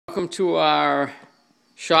Welcome to our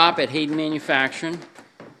shop at Hayden Manufacturing.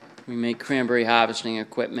 We make cranberry harvesting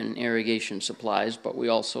equipment and irrigation supplies, but we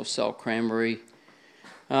also sell cranberry,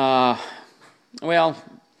 cranberry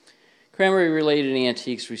related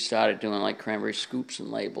antiques. We started doing like cranberry scoops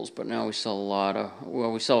and labels, but now we sell a lot of,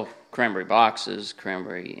 we sell cranberry boxes,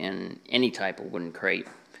 cranberry in any type of wooden crate.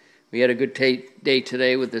 We had a good day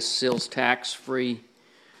today with this sales tax free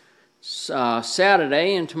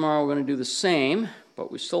Saturday, and tomorrow we're going to do the same, but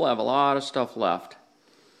we still have a lot of stuff left.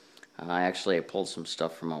 Actually, I pulled some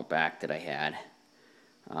stuff from out back that I had.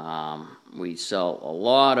 We sell a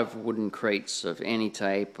lot of wooden crates of any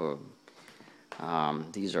type.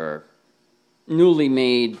 These are newly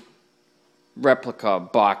made replica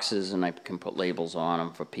boxes, and I can put labels on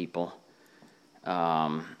them for people.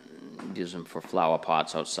 Use them for flower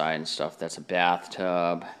pots outside and stuff. That's a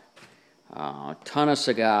bathtub. A ton of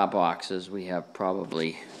cigar boxes. We have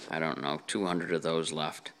probably, I don't know, 200 of those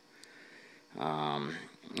left.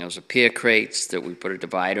 Those are pear crates that we put a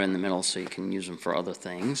divider in the middle so you can use them for other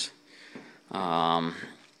things. And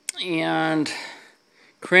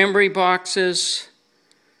cranberry boxes,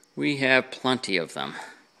 we have plenty of them.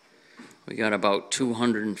 We got about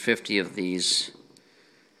 250 of these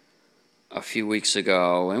a few weeks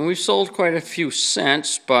ago, and we've sold quite a few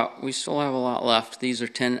since, but we still have a lot left. These are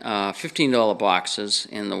 $15 boxes,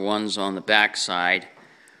 and the ones on the back side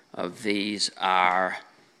of these are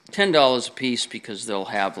 $10 a piece because they'll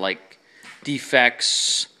have like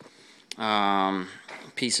defects,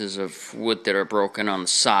 pieces of wood that are broken on the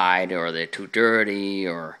side, or they're too dirty,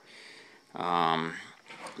 or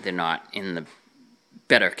they're not in the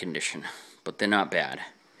better condition, but they're not bad.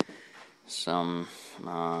 Some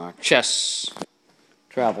chest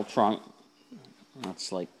travel trunk,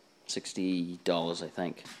 that's like $60 I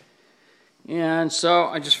think. And so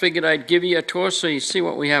I just figured I'd give you a tour so you see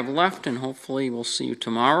what we have left, and hopefully we'll see you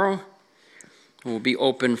tomorrow. We'll be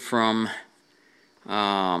open from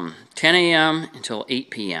 10 a.m. until 8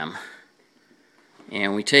 p.m.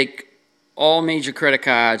 And we take all major credit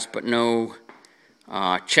cards but no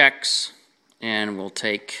checks, and we'll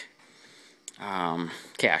take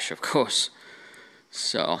cash, of course.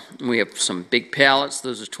 So we have some big pallets.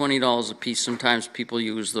 Those are $20 a piece. Sometimes people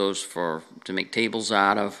use those to make tables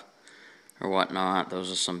out of or whatnot.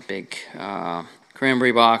 Those are some big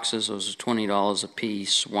cranberry boxes. Those are $20 a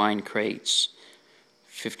piece. Wine crates,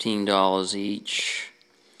 $15 each.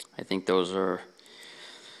 I think those are,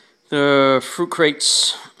 the fruit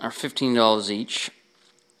crates are $15 each.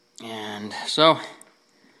 And so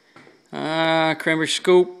cranberry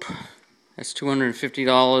scoop, that's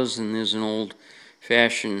 $250, and there's an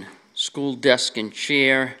old-fashioned school desk and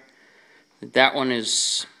chair. That one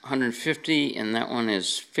is $150, and that one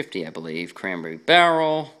is $50, I believe. Cranberry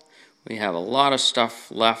barrel. We have a lot of stuff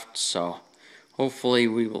left, so hopefully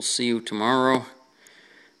we will see you tomorrow.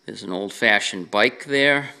 There's an old-fashioned bike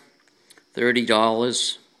there,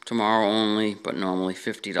 $30 tomorrow only, but normally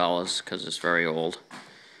 $50 because it's very old.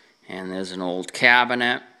 And there's an old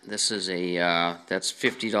cabinet. This is that's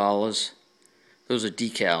 $50. Those are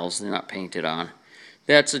decals, they're not painted on.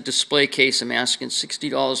 That's a display case. I'm asking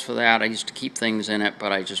 $60 for that. I used to keep things in it,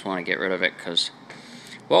 but I just want to get rid of it because,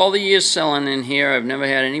 well, all the years selling in here, I've never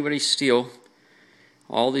had anybody steal.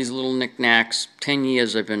 All these little knickknacks, 10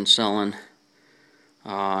 years I've been selling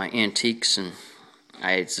antiques, and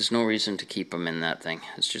there's no reason to keep them in that thing.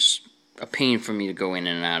 It's just a pain for me to go in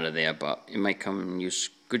and out of there, but it might come in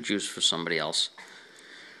good use for somebody else.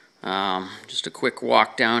 Just a quick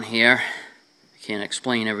walk down here. I can't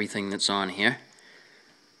explain everything that's on here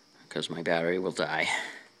because my battery will die.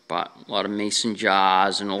 But a lot of mason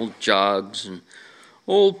jars and old jugs and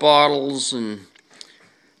old bottles and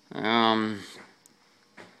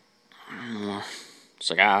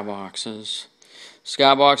cigar boxes.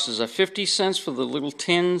 Cigar boxes are 50 cents for the little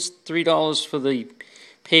tins, $3 for the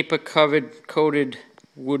paper coated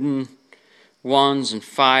wooden ones, and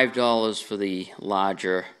 $5 for the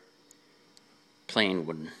larger plain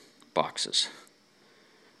wooden boxes.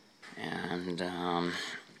 And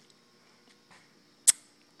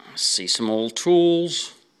see some old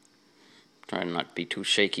tools. Trying not to be too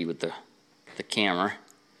shaky with the camera,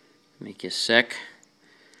 make you sick.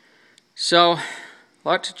 So, a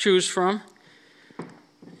lot to choose from.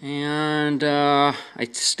 And I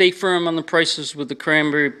stay firm on the prices with the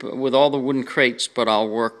cranberry, with all the wooden crates, but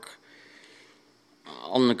I'll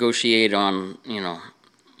negotiate on,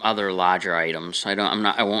 other larger items.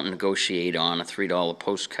 I won't negotiate on a $3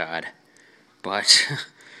 postcard, but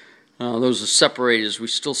those are separators. We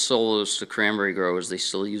still sell those to cranberry growers. They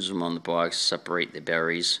still use them on the box to separate the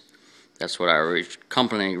berries. That's what our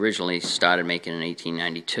company originally started making in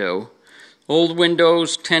 1892. Old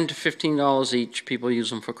windows, $10 to $15 each. People use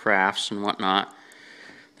them for crafts and whatnot.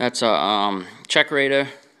 That's a checkerator.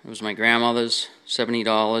 It was my grandmother's,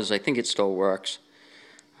 $70. I think it still works.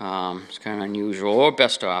 It's kind of unusual, or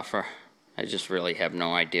best offer. I just really have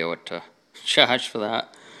no idea what to charge for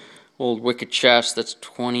that. Old wicker chest, that's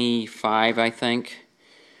 $25, I think.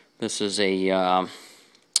 This is a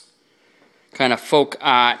kind of folk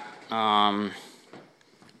art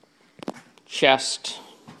chest.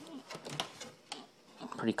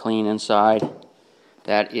 Pretty clean inside.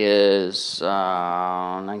 That is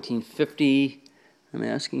 1950. I'm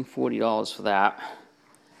asking $40 for that.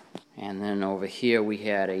 And then over here we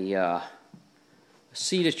had a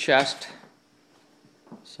cedar chest.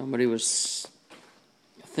 Somebody was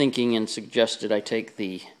thinking and suggested I take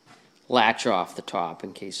the latch off the top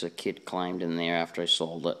in case a kid climbed in there after I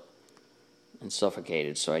sold it and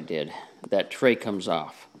suffocated, so I did. That tray comes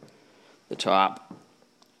off the top,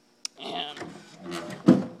 and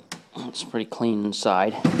it's pretty clean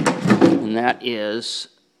inside, and that is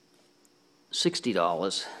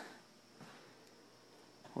 $60,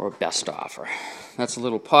 or best offer. That's a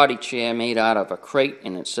little potty chair made out of a crate,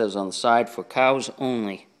 and it says on the side, for cows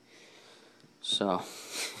only. So,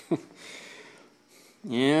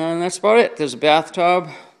 yeah, and that's about it. There's a bathtub,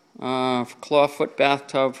 clawfoot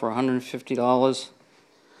bathtub for $150,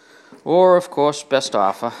 or of course, best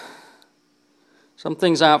offer. Some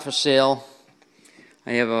things aren't for sale.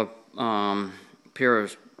 I have a pair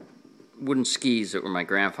of wooden skis that were my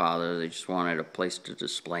grandfather's. They just wanted a place to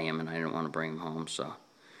display them, and I didn't want to bring them home, so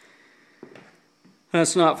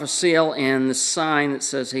that's not for sale. And the sign that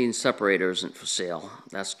says Hayden Separator isn't for sale.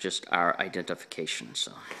 That's just our identification.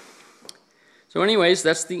 So anyways,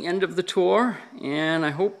 that's the end of the tour, and I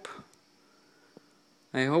hope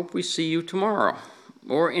we see you tomorrow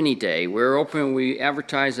or any day. We're open. We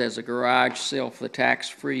advertise as a garage sale for the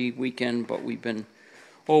tax-free weekend, but we've been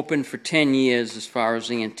open for 10 years as far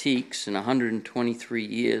as antiques and 123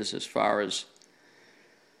 years as far as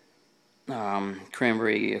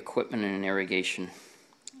cranberry equipment and irrigation.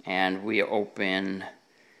 And we open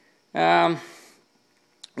about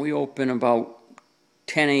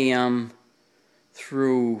 10 a.m.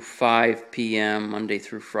 through 5 p.m. Monday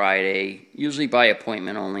through Friday, usually by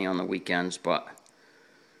appointment only on the weekends. But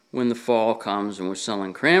when the fall comes and we're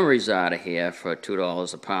selling cranberries out of here for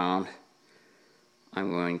 $2 a pound, I'm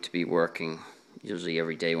going to be working usually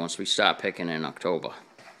every day once we start picking in October.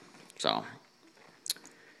 So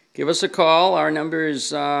give us a call. Our number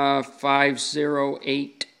is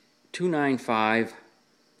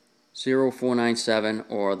 508-295-0497,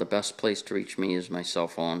 or the best place to reach me is my cell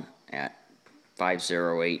phone at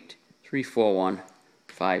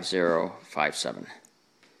 508-341-5057.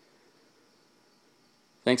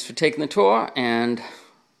 Thanks for taking the tour, and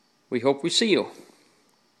we hope we see you.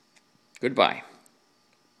 Goodbye.